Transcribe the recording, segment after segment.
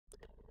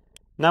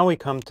Now we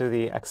come to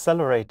the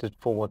accelerated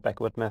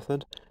forward-backward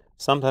method,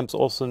 sometimes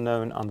also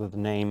known under the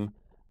name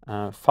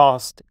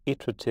fast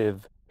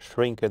iterative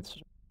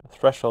shrinkage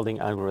thresholding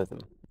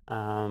algorithm,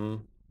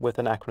 with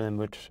an acronym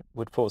which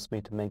would force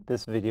me to make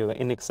this video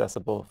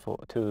inaccessible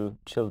to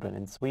children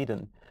in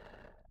Sweden.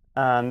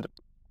 And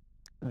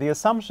the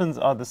assumptions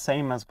are the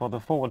same as for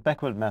the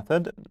forward-backward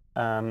method.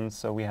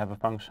 So we have a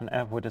function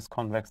f which is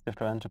convex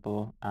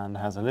differentiable and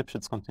has a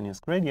Lipschitz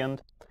continuous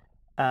gradient,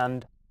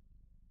 and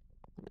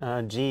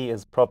g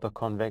is proper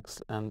convex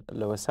and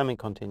lower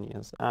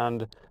semi-continuous.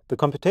 And the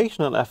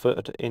computational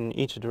effort in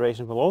each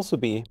iteration will also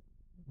be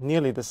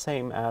nearly the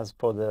same as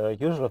for the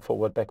usual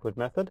forward-backward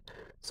method.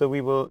 So we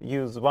will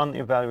use one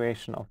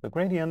evaluation of the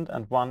gradient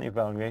and one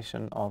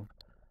evaluation of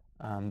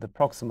the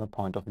proximal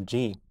point of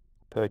g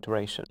per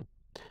iteration.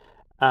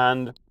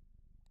 And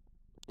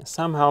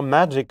somehow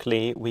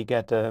magically we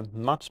get a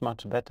much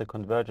better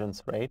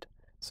convergence rate.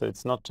 So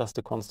it's not just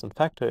a constant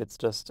factor, it's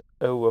just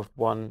O of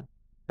 1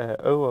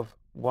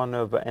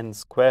 over n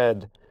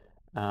squared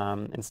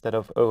instead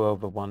of O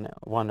of 1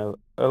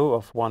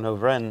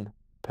 over n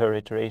per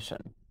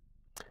iteration.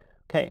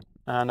 Okay,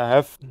 and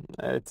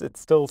it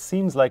still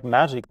seems like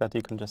magic that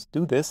you can just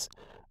do this,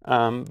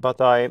 but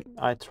I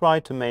try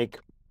to make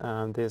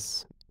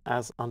this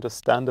as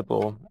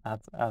understandable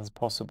as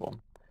possible.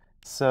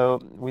 So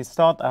we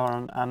start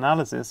our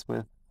analysis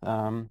with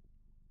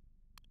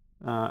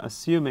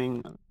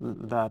assuming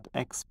that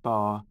x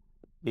bar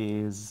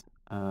is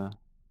a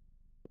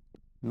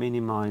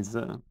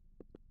minimizer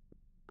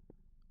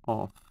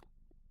of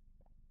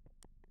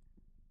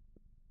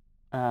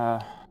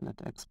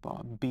let x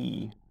bar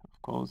be,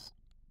 of course,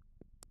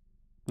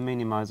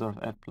 minimizer of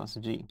f plus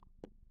g.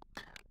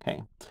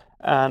 Okay,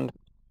 and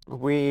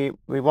we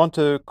want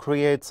to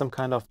create some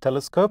kind of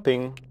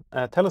telescoping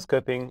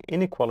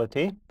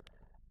inequality,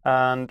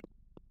 and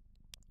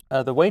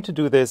the way to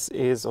do this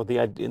is, or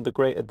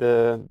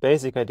the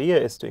basic idea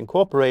is to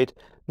incorporate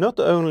not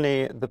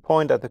only the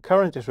point at the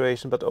current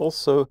iteration, but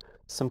also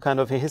some kind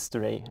of a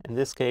history, in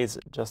this case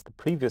just the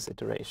previous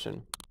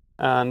iteration.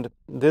 And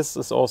this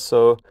is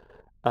also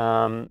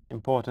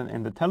important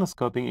in the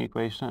telescoping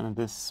equation, and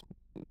this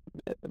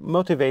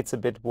motivates a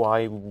bit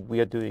why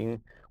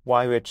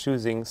we're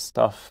choosing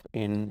stuff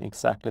in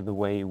exactly the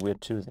way we're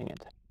choosing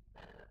it.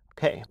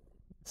 Okay,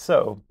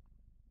 so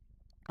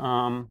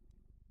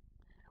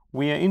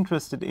we are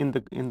interested in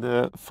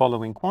the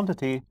following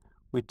quantity.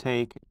 We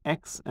take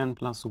xn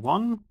plus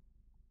 1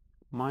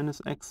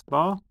 minus x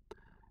bar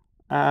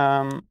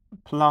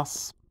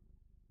plus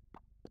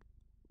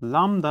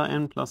lambda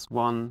n plus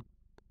 1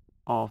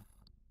 of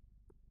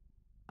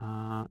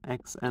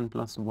xn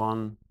plus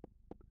 1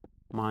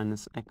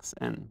 minus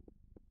xn.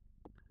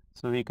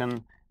 So you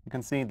can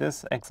see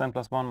this xn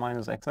plus 1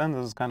 minus xn.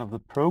 This is kind of the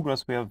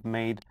progress we have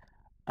made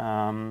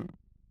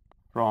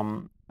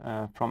from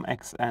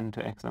xn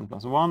to xn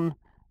plus 1,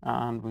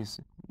 and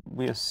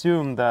we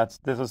assume that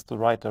this is the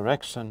right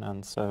direction,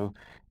 and so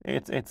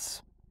it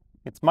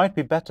might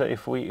be better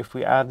if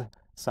we add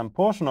some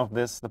portion of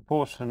this, the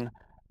portion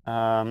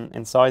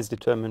in size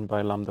determined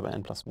by lambda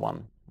n plus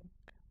 1.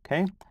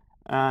 Okay,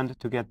 and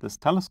to get this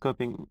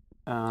telescoping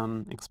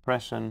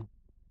expression,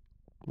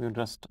 we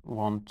just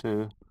want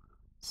to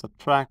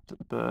subtract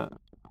the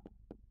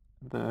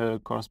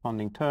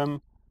corresponding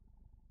term,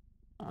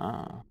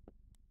 lambda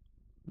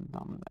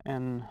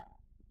n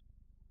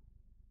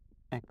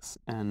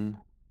xn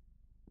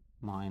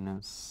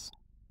minus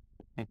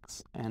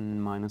xn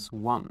minus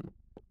 1.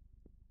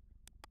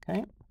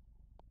 Okay,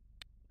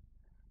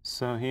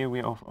 so here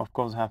we of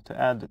course have to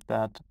add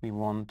that we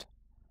want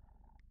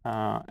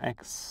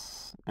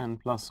xn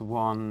plus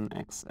 1,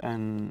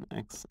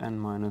 xn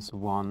minus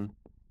 1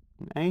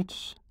 in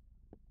h,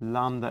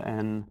 lambda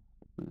n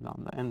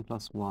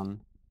plus 1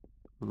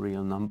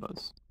 real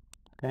numbers.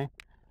 Okay,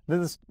 this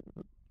is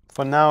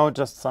for now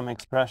just some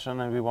expression,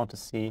 and we want to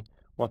see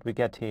what we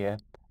get here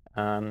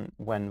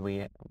when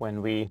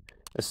we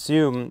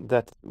assume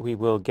that we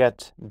will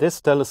get this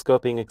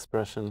telescoping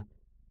expression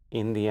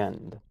in the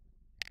end.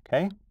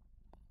 Okay,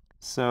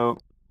 so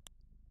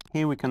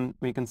here we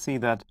can see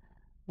that,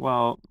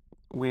 well,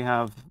 we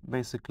have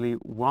basically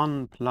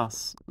 1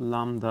 plus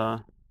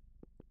lambda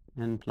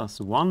n plus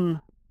 1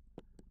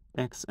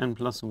 xn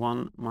plus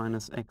 1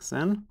 minus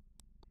xn.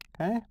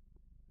 Okay,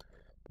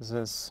 this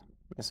is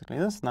basically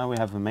this. Now we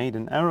have made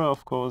an error,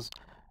 of course,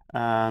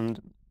 and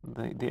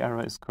the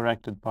error is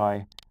corrected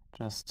by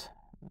just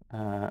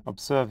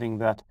observing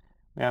that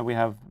we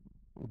have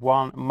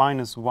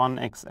minus 1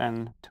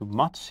 xn too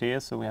much here,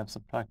 so we have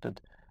subtracted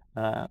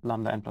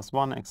lambda n plus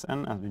 1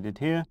 xn as we did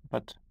here,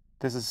 but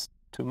this is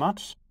too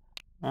much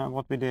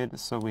what we did,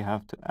 so we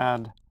have to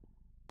add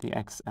the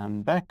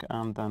xn back,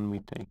 and then we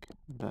take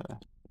the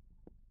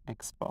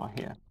x bar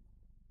here,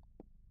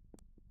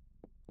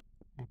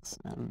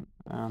 xn,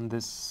 and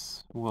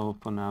this will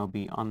for now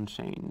be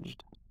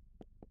unchanged.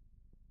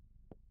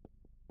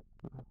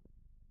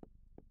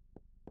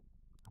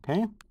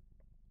 Okay,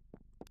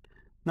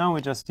 now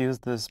we just use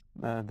this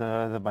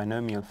the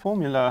binomial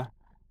formula.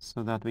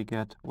 so that we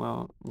get,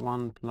 well,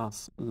 1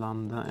 plus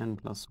lambda n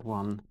plus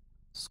 1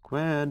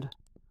 squared,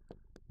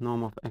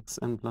 norm of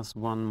xn plus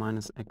 1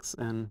 minus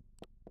xn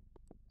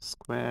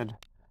squared,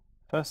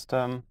 first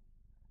term,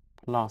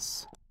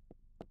 plus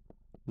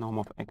norm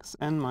of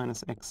xn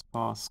minus x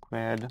bar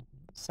squared,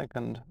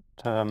 second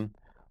term,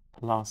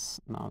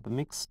 plus now the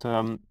mixed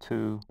term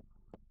to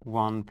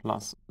 1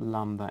 plus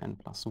lambda n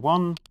plus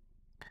 1,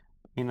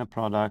 inner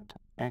product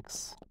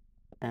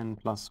xn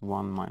plus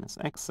 1 minus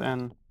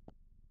xn,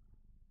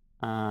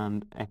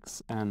 and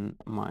xn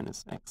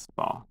minus x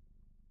bar.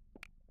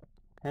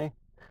 Okay,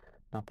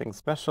 nothing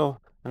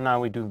special. And now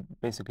we do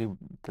basically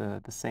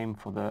the same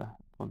for the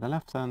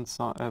left hand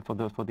side, for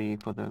the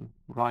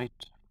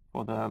right,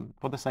 for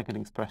the second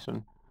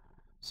expression.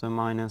 So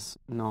minus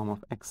norm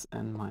of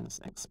xn minus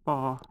x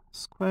bar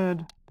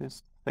squared,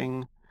 this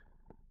thing,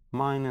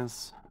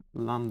 minus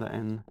lambda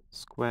n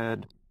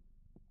squared,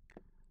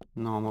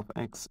 norm of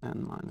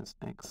xn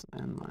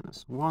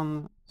minus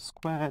 1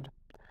 squared,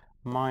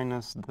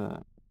 minus the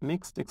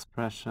mixed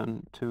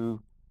expression to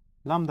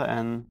lambda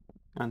n,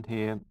 and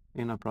here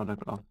inner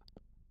product of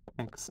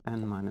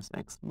xn minus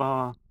x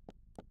bar,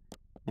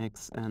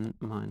 xn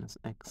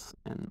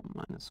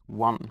minus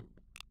 1.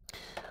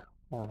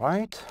 All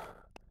right,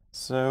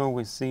 so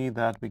we see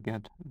that we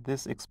get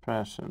this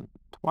expression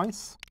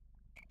twice.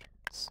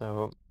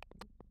 So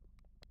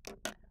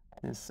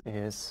this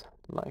is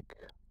like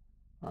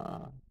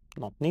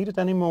not needed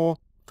anymore.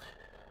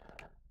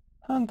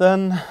 And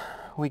then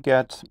we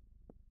get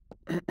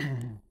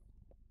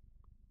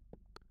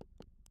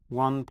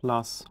 1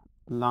 plus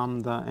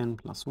lambda n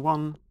plus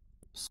 1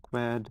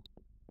 squared,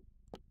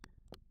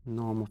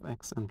 norm of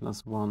xn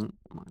plus 1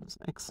 minus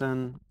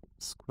xn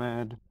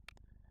squared,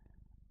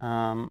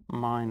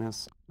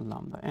 minus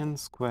lambda n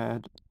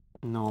squared,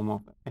 norm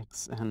of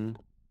xn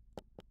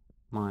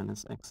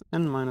minus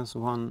xn minus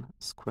 1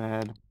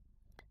 squared.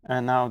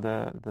 And now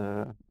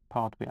the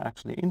part we're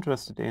actually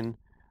interested in,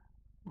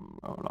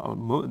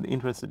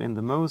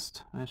 the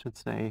most, I should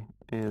say,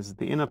 is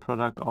the inner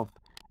product of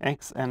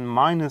xn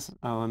minus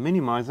our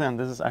minimizer, and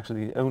this is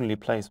actually the only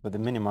place where the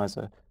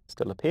minimizer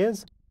still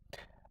appears,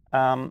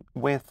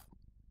 with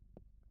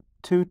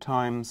 2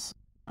 times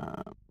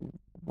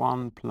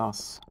 1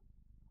 plus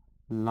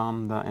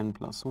lambda n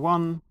plus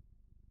 1.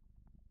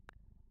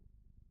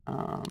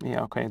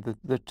 Yeah, okay,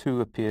 the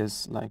 2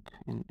 appears like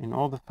in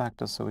all the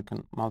factors, so we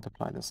can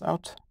multiply this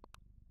out.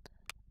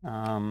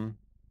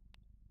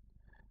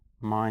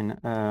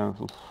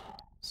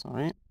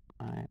 Sorry,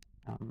 I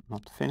am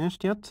not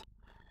finished yet.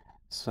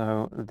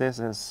 So this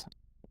is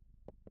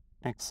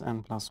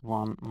xn plus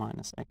 1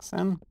 minus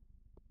xn.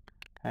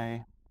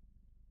 Okay,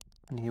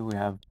 and here we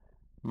have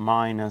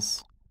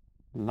minus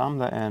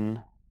lambda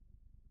n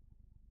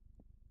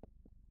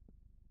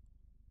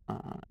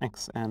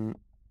xn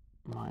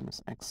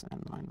minus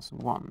xn minus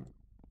 1.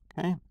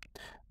 Okay,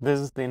 this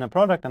is the inner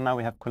product, and now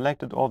we have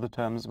collected all the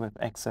terms with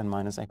xn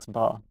minus x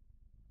bar.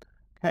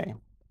 Okay,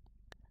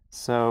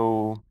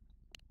 so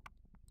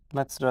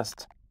let's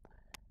just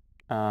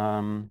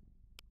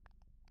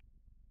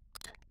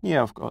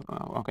yeah, of course,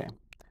 okay.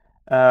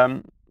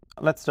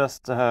 Let's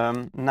just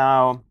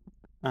now,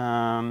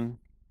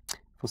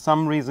 for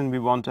some reason, we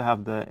want to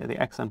have the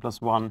xn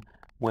plus 1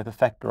 with a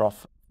factor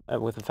of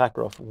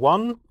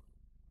 1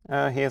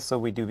 here. So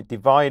we do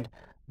divide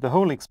the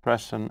whole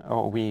expression,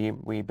 or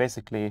we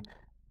basically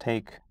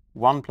take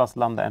 1 plus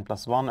lambda n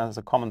plus 1 as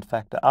a common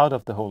factor out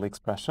of the whole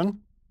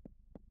expression.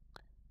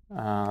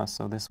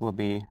 So this will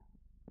be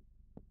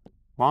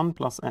 1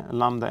 plus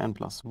lambda n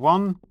plus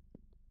 1.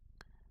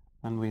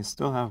 And we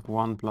still have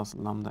 1 plus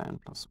lambda n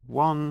plus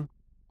 1,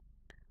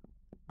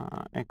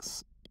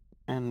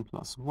 xn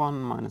plus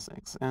 1 minus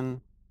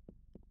xn,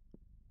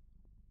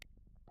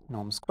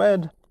 norm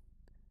squared,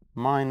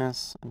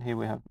 minus, and here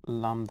we have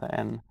lambda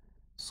n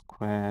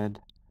squared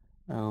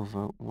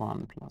over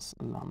 1 plus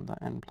lambda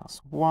n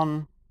plus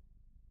 1,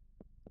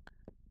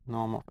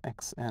 norm of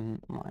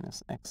xn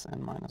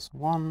minus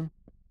 1.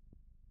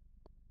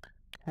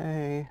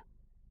 Okay.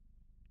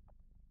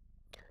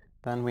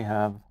 Then we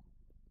have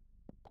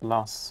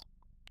plus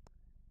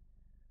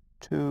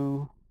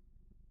 2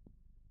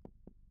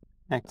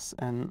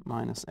 xn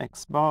minus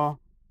x bar,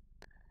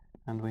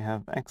 and we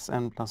have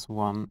xn plus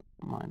 1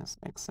 minus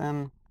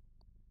xn.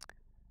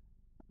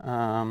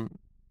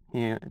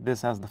 Here,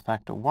 this has the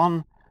factor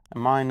 1,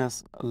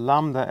 minus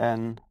lambda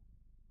n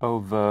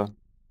over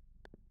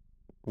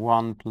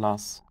 1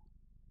 plus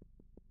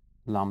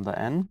lambda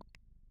n.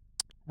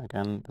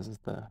 Again, this is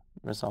the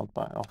result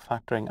of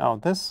factoring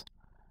out this.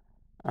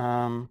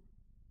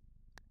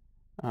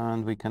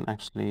 And we can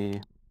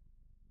actually,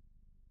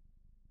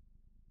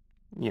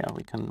 yeah,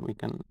 we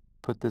can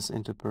put this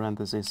into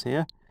parentheses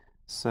here.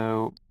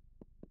 So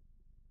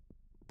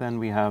then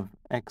we have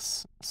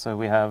x, so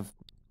we have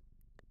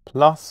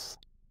plus,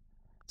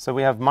 so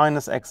we have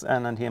minus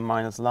xn and here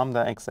minus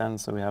lambda xn,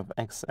 so we have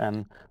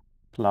xn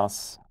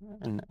plus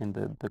in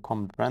the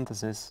common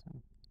parentheses.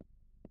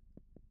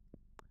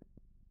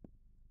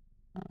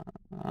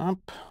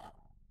 Up.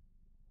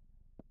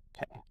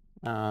 Okay,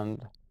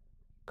 and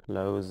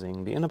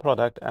closing the inner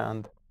product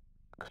and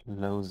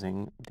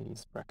closing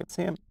these brackets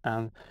here,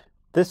 and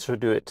this should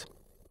do it,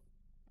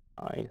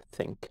 I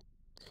think.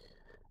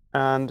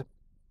 And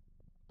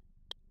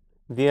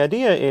the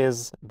idea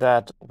is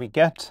that we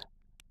get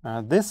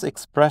this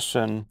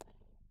expression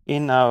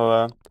in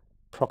our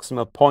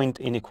proximal point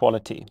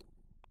inequality.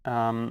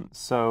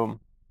 So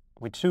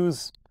we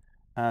choose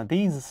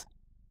these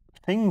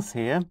things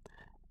here,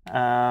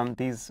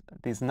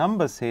 these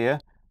numbers here,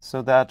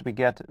 so that we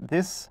get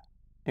this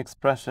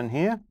expression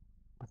here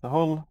with the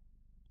whole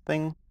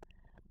thing,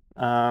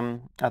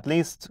 at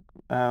least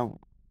as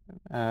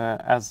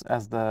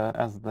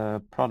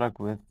the product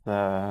with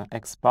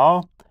x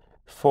bar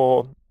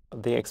for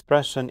the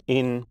expression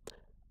in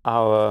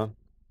our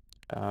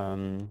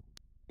in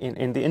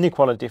the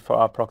inequality for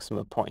our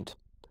proximal point.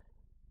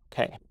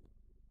 Okay,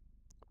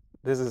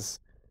 this is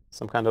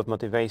some kind of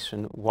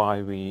motivation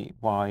why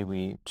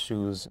we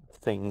choose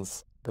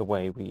things the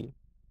way we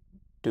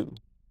do.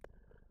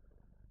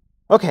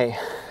 Okay,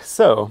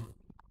 so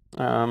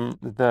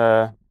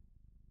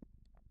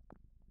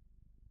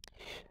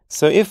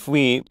so if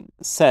we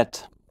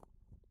set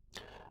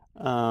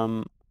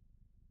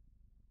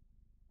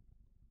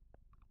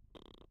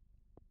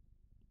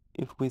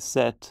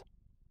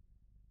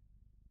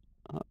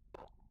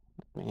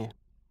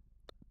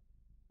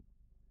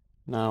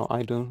now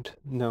I don't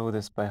know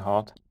this by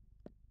heart.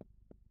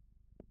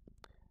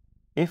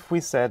 If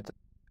we set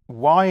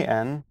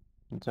yn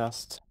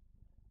just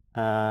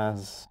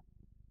as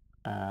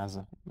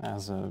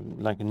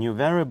like a new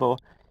variable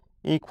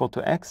equal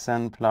to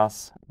xn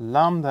plus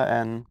lambda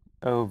n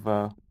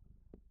over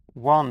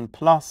 1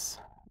 plus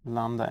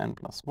lambda n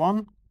plus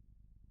 1,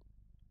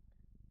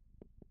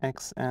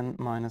 xn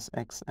minus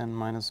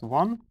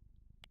 1,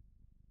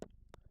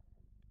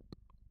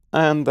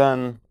 and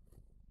then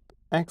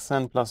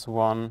xn plus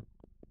 1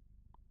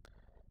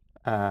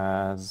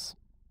 as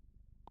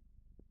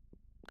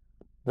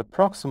the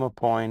proximal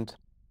point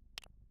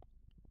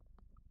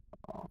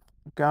of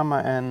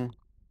gamma n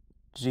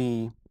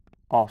g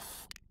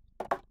of,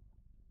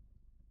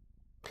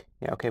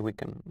 yeah, okay, we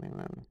can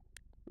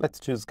let's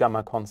choose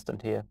gamma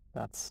constant here.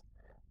 That's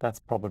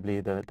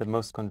probably the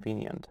most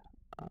convenient.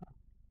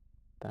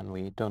 Then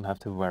we don't have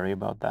to worry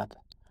about that.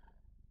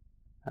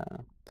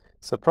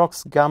 So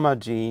prox gamma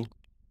g,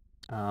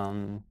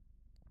 and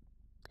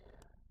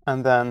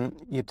then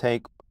you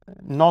take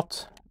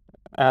not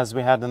as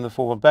we had in the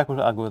forward-backward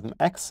algorithm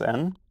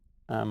xn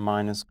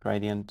minus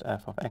gradient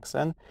f of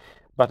xn,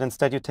 but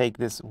instead you take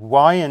this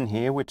yn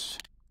here, which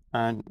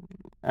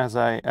as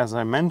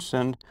I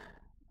mentioned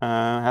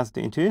has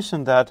the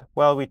intuition that,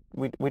 well, we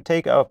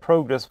take our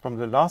progress from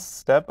the last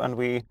step and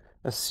we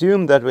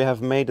assume that we have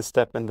made a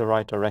step in the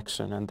right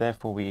direction, and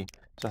therefore we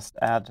just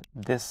add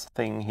this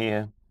thing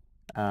here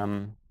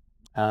and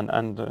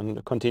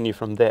continue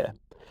from there.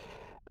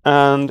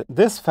 And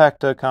this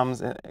factor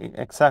comes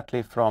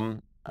exactly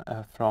from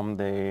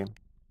this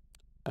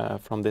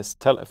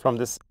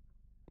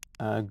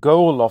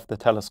goal of the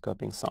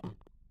telescoping sum.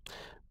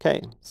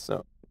 Okay,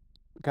 so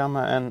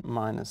gamma n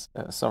minus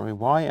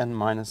yn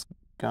minus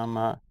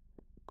gamma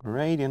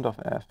gradient of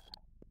f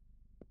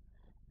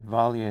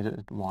evaluated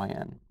at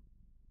yn.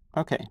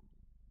 Okay.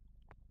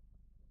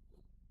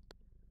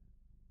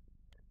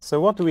 So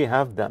what do we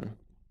have then?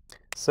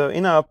 So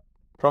in our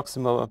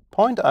proximal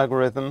point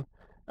algorithm,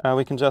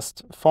 we can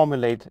just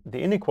formulate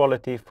the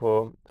inequality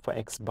for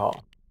x bar.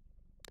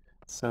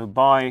 So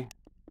by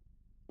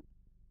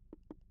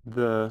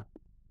the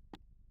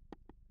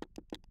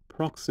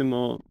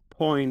proximal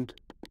point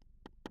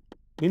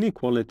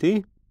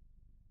inequality,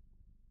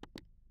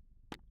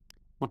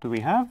 what do we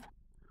have?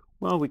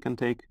 Well, we can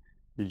take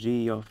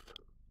g of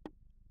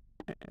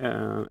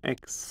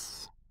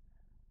x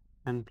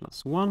n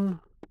plus 1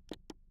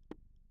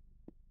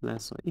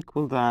 less or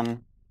equal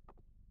than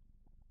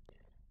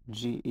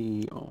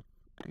ge of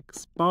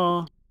x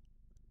bar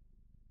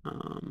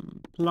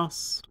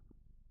plus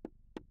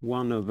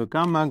 1 over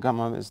gamma.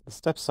 Gamma is the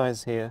step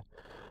size here.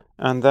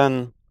 And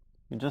then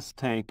you just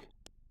take,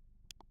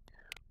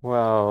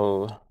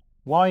 well,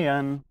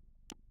 yn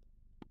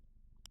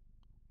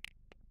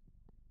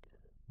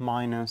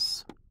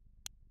minus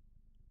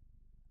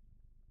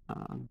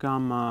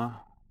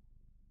gamma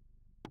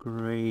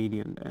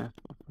gradient f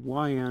of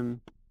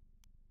yn,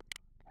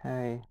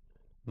 okay,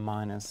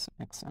 minus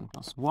xn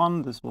plus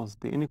 1. This was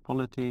the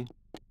inequality.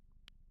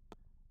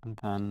 And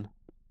then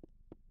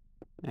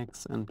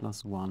xn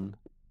plus 1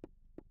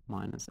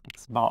 minus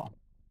x bar.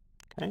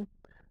 Okay,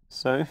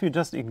 so if you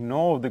just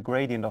ignore the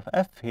gradient of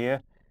f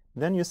here,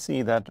 then you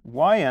see that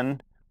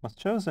yn was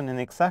chosen in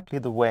exactly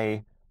the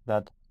way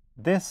that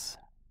this,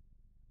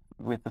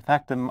 with the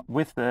factor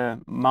with the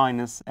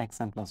minus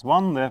xn plus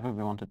 1, therefore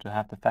we wanted to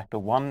have the factor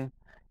 1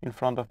 in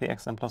front of the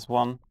xn plus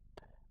 1.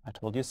 I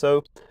told you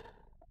so.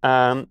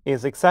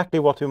 Is exactly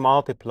what we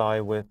multiply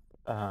with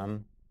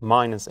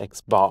minus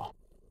x bar.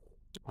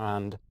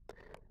 And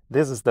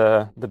this is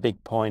the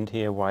big point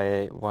here,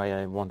 why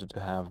I wanted to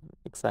have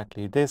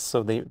exactly this,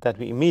 so that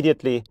we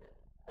immediately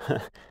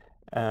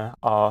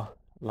are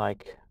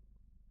like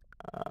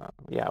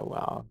yeah,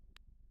 well,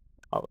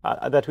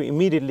 that we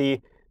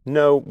immediately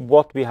know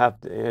what we have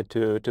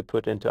to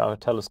put into our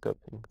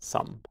telescoping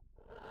sum.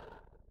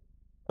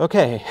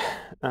 Okay,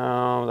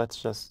 let's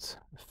just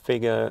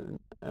figure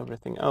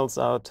everything else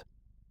out.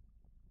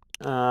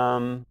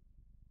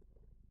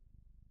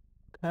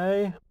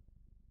 Okay,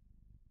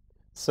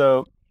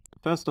 so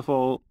first of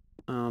all,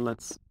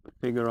 let's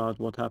figure out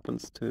what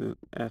happens to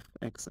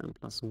fxn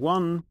plus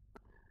 1.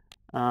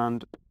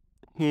 And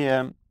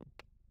here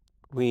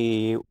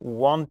we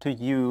want to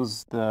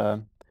use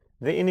the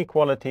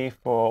inequality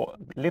for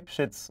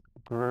Lipschitz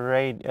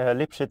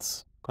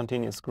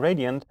continuous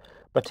gradient,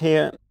 but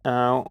here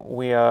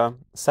we are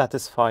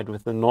satisfied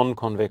with the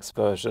non-convex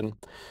version.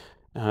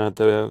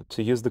 To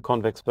use the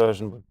convex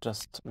version would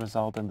just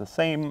result in the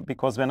same,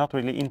 because we're not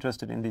really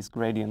interested in these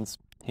gradients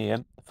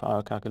here for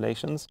our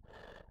calculations.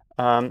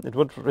 It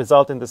would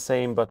result in the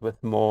same, but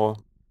with more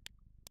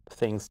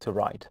things to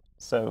write.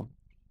 So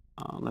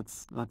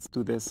let's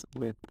do this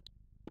with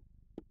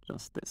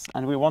just this.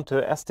 And we want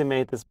to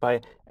estimate this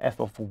by f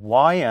of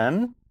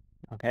yn,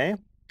 okay?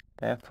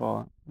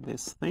 Therefore,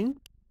 this thing.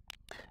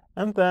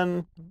 And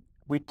then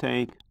we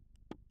take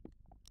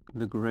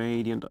the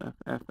gradient of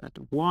f at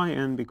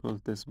yn, because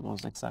this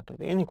was exactly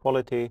the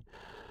inequality.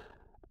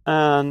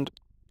 And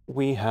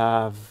we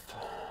have,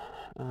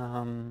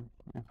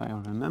 if I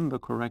remember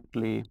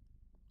correctly,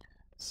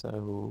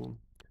 so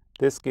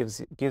this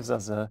gives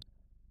us a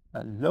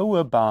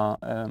lower bound,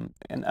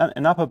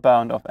 an upper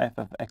bound of f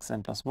of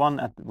xn plus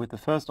 1 with the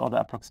first order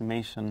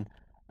approximation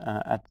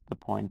at the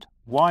point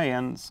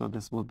yn. So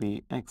this will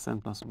be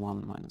xn plus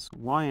 1 minus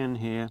yn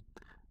here.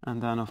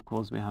 And then, of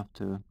course, we have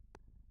to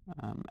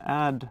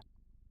add.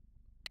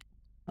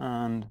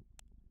 And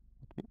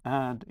what we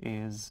add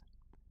is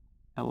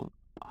L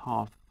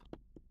half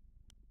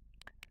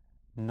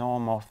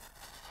norm of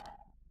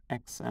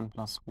xn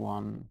plus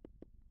 1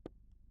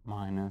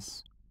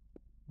 minus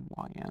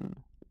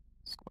yn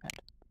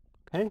squared.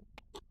 Okay.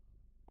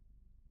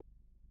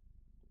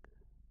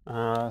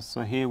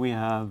 So here we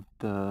have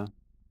the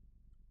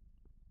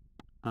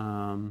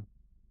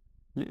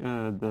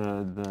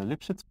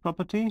Lipschitz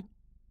property.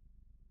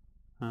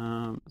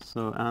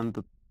 And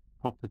the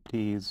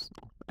properties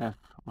of f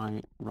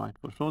I write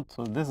for short.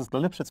 So this is the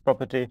Lipschitz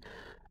property,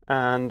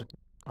 and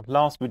at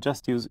last we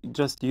just use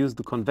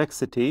the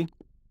convexity.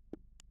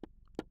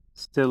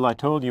 Still, I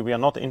told you we are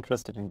not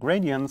interested in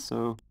gradients,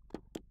 so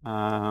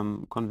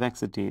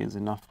convexity is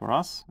enough for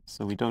us.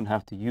 So we don't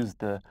have to use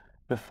the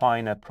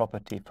refiner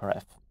property for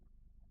f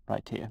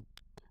right here.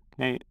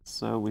 Okay,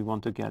 so we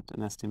want to get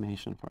an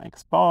estimation for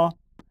x bar.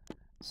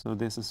 So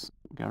this is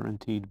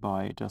guaranteed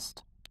by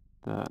just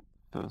the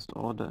first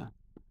order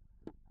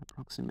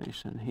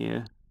approximation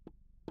here.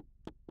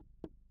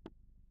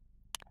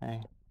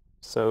 Okay,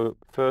 so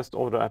first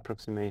order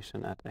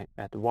approximation at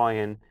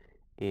yn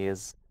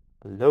is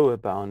a lower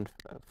bound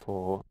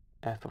for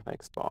f of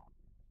x bar.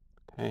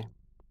 Okay,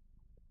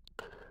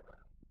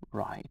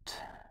 right.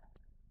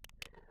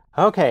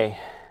 Okay,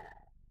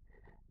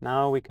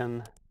 now we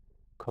can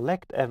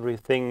collect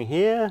everything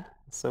here.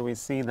 So we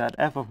see that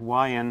f of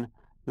yn,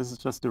 this is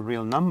just a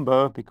real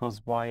number because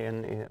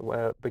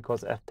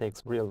because f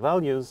takes real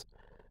values.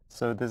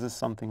 So this is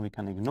something we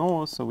can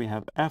ignore. So we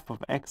have f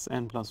of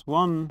xn plus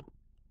 1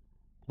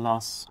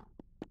 plus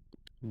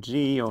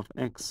g of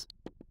xn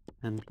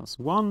plus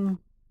 1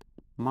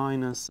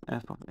 minus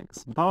f of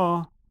x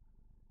bar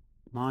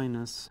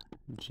minus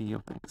g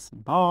of x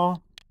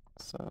bar.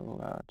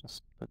 So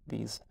just put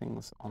these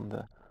things on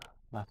the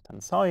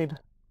left-hand side.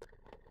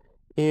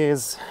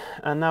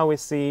 And now we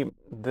see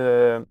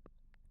the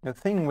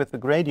thing with the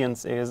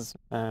gradients is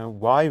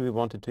why we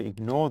wanted to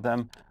ignore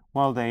them.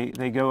 Well,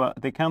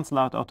 they cancel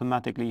out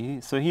automatically.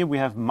 So here we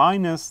have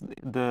minus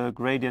the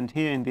gradient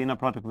here in the inner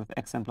product with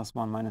xn plus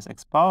 1 minus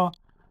x bar,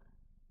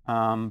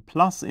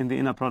 plus in the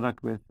inner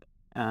product with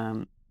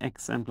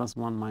xn plus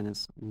 1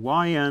 minus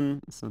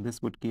yn. So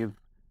this would give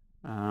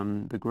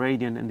the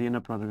gradient in the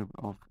inner product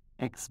of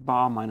x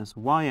bar minus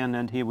yn,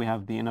 and here we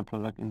have the inner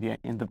product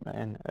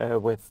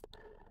with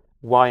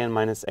yn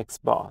minus x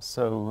bar.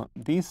 So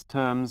these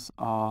terms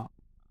are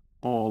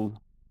all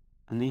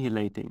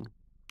annihilating,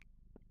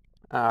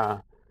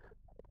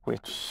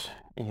 which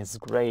is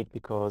great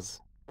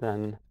because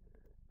then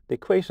the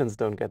equations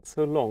don't get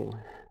so long.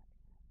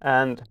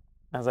 And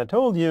as I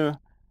told you,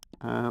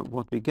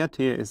 what we get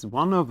here is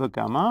 1 over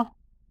gamma,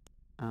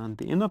 and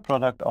the inner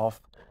product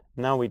of,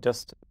 now we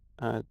just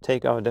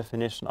take our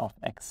definition of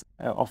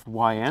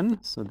yn.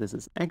 So this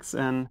is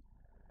xn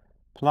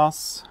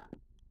plus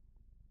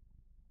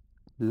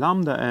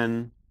lambda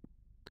n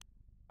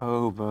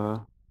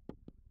over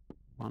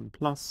 1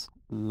 plus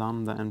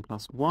lambda n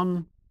plus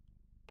 1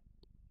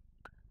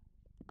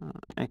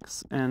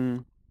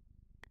 xn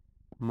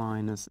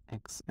minus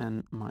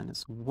xn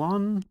minus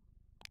 1.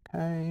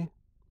 Okay.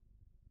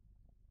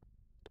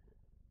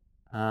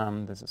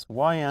 This is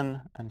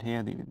yn, and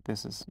here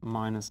this is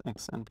minus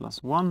xn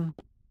plus 1,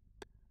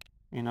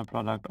 inner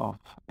product of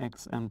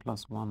xn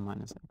plus 1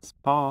 minus x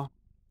bar,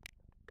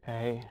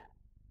 okay,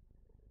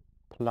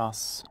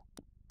 plus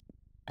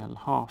L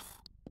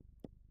half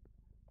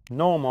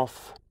norm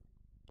of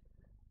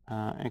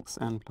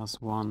xn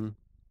plus 1.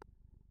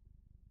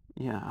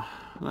 Yeah,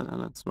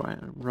 let's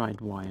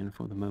write yn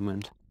for the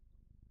moment.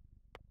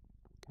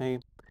 Okay,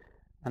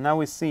 and now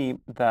we see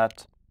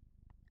that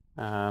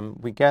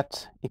we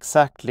get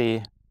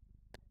exactly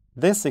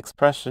this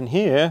expression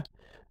here,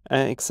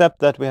 except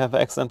that we have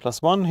xn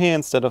plus 1 here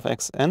instead of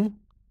xn.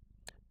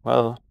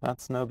 Well,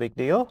 that's no big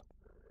deal.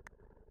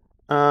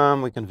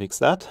 We can fix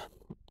that.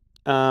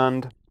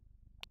 And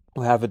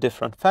we have a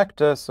different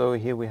factor, so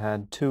here we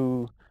had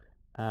 2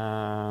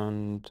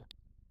 and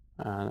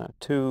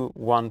 2,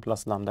 1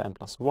 plus lambda n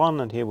plus 1,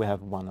 and here we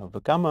have 1 over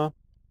gamma.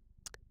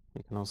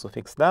 We can also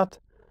fix that.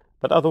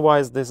 But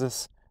otherwise, this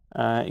is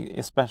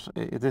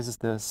this is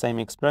the same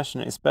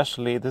expression,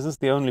 especially this is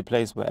the only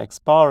place where x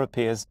bar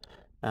appears,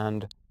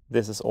 and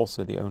this is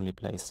also the only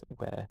place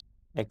where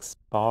x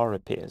bar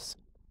appears.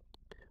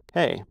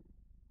 Okay,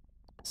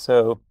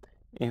 so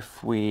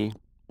if we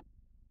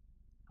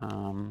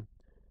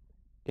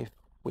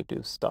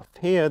do stuff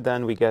here,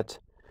 then we get,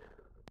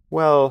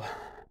 well,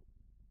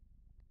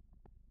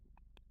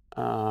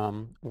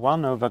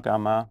 1 over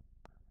gamma,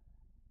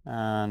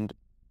 and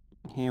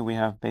here we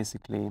have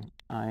basically,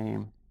 I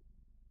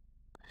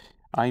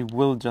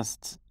will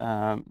just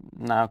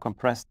now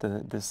compress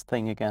this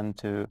thing again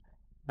to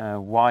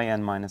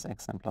yn minus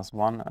xn plus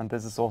 1, and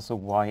this is also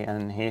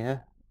yn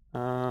here.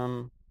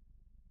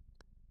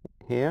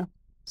 Here,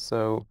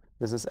 so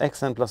this is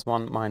xn plus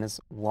 1 minus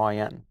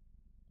yn.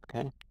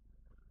 Okay.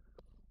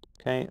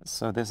 Okay,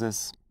 so this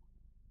is.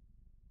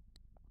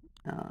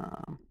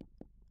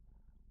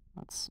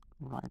 Let's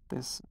write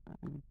this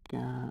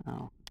again.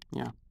 Oh,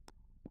 yeah.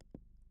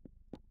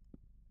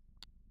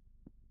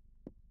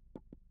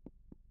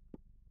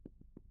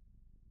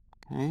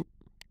 Okay.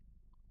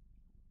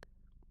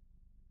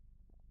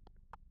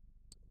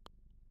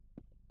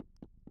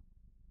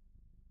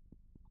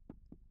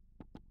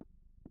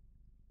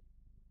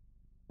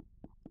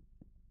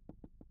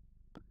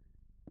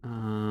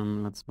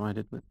 Let's write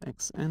it with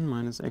xn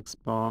minus x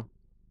bar.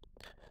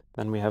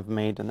 Then we have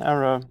made an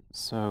error,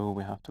 so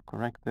we have to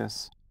correct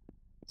this.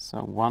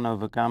 So 1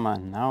 over gamma,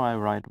 and now I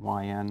write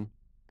yn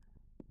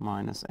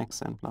minus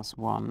xn plus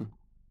 1.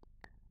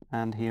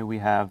 And here we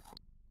have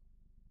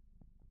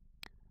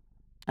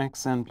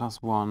xn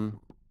plus 1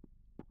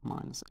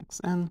 minus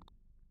xn,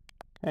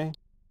 okay,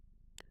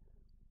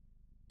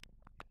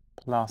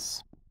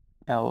 plus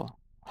L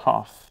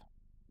half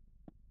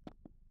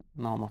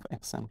norm of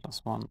xn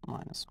plus 1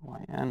 minus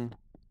yn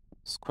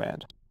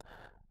squared.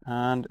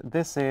 And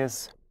this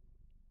is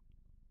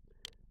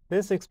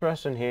this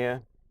expression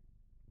here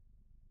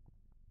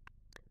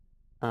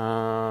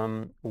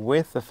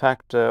with the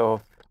factor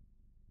of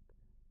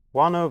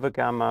 1 over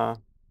gamma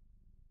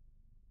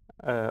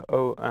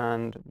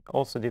and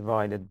also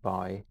divided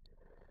by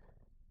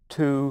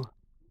 2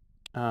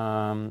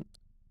 1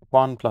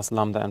 plus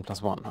lambda n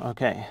plus 1.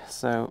 Okay,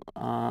 so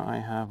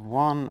I have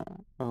 1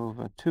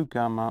 over 2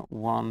 gamma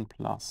 1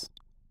 plus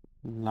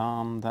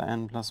lambda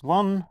n plus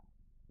 1.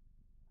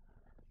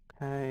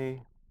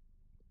 Okay.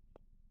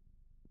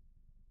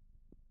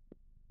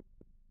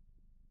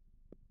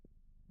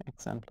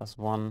 xn plus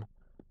 1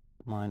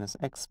 minus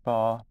x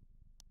bar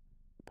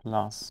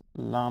plus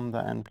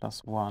lambda n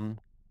plus 1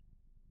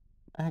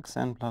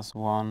 xn plus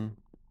 1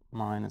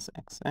 minus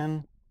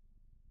xn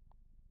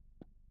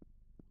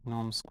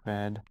norm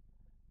squared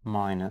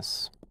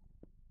minus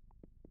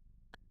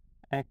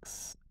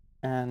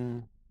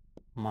xn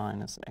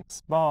minus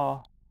x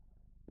bar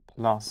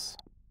plus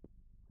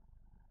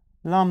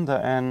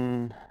lambda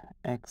n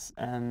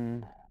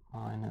xn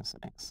minus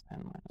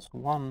xn minus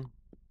 1.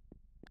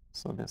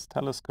 So this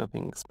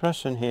telescoping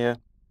expression here.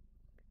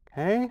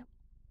 Okay.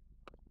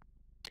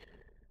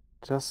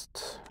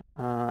 Just,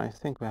 I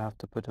think we have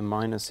to put a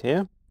minus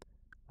here.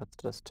 Let's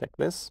just check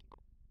this.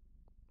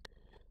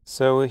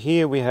 So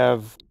here we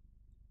have,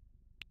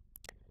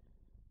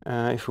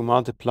 if we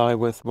multiply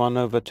with 1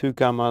 over 2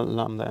 gamma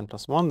lambda n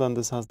plus 1, then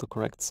this has the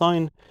correct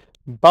sign.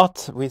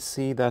 But we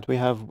see that we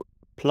have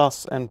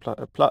plus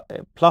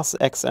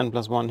xn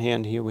plus 1 here,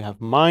 and here we have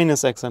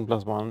minus xn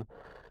plus 1.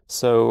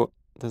 So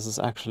this is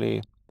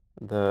actually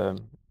the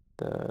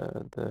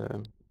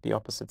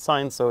opposite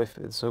sign. So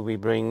we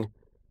bring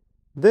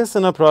this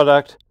inner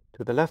product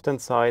to the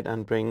left-hand side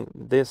and bring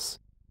this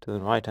to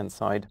the right-hand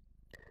side.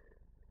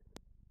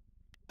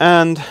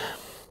 And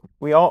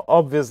we all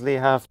obviously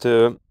have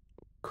to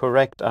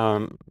correct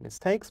our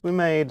mistakes we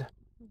made.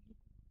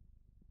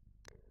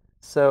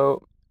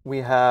 So we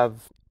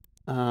have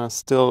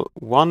still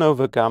 1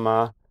 over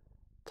gamma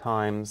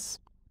times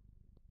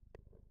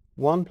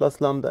 1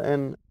 plus lambda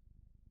n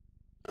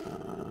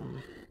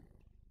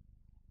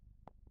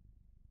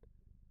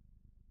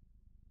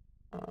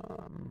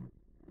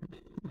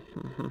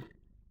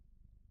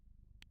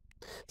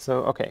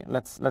So okay,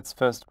 let's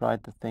first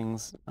write the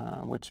things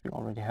which we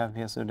already have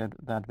here, so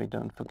that we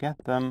don't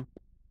forget them.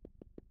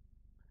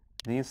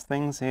 These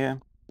things here.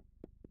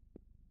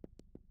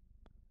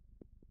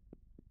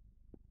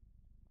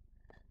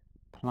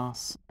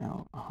 Plus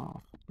L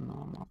half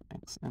norm of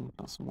xn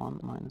plus 1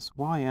 minus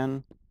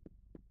yn.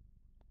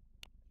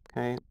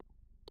 Okay.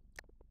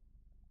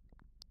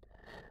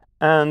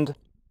 And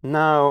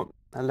now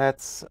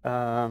let's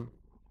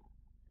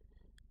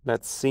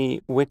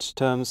see which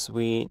terms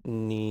we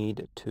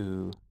need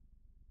to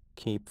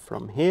keep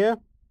from here.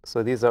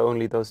 So these are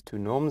only those two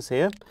norms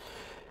here.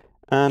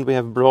 And we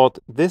have brought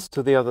this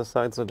to the other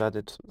side so that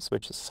it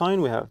switches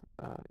sign. We have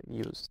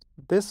used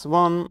this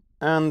one,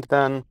 and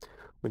then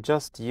we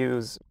just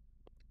use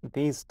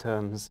these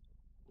terms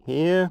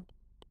here.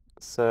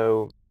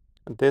 So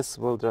this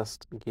will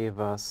just give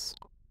us,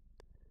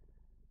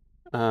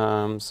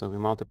 so we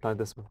multiply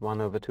this with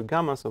 1 over 2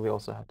 gamma, so we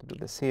also have to do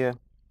this here.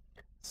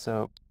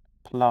 So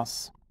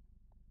plus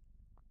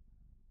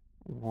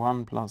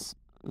 1 plus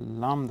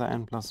lambda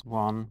n plus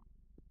 1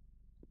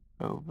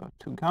 over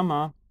 2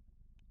 gamma.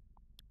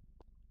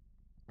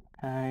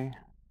 Okay.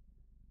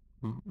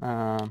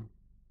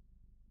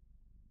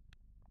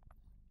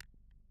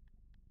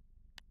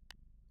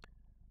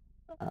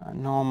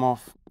 Norm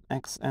of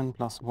xn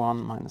plus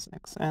 1 minus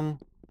xn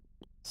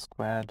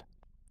squared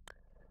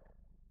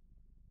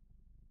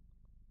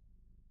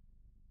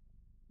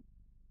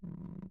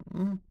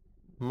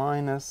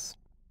minus,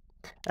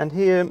 and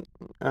here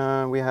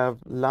we have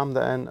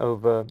lambda n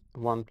over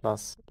 1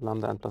 plus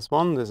lambda n plus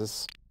 1. This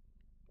is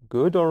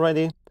good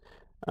already,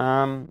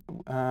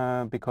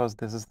 because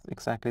this is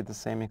exactly the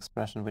same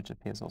expression which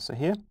appears also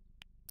here.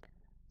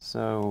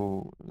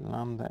 So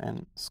lambda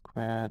n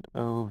squared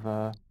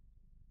over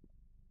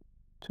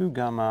 2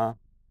 gamma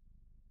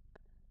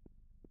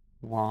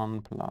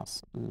 1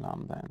 plus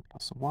lambda n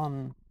plus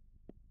 1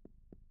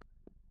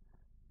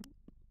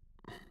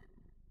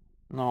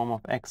 norm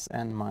of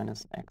xn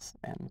minus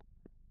xn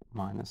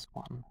minus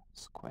 1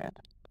 squared.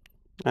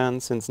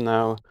 And since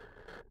now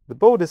the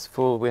board is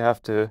full, we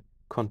have to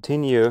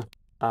continue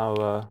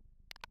our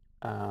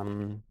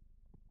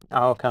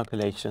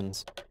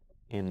calculations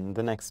in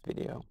the next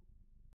video.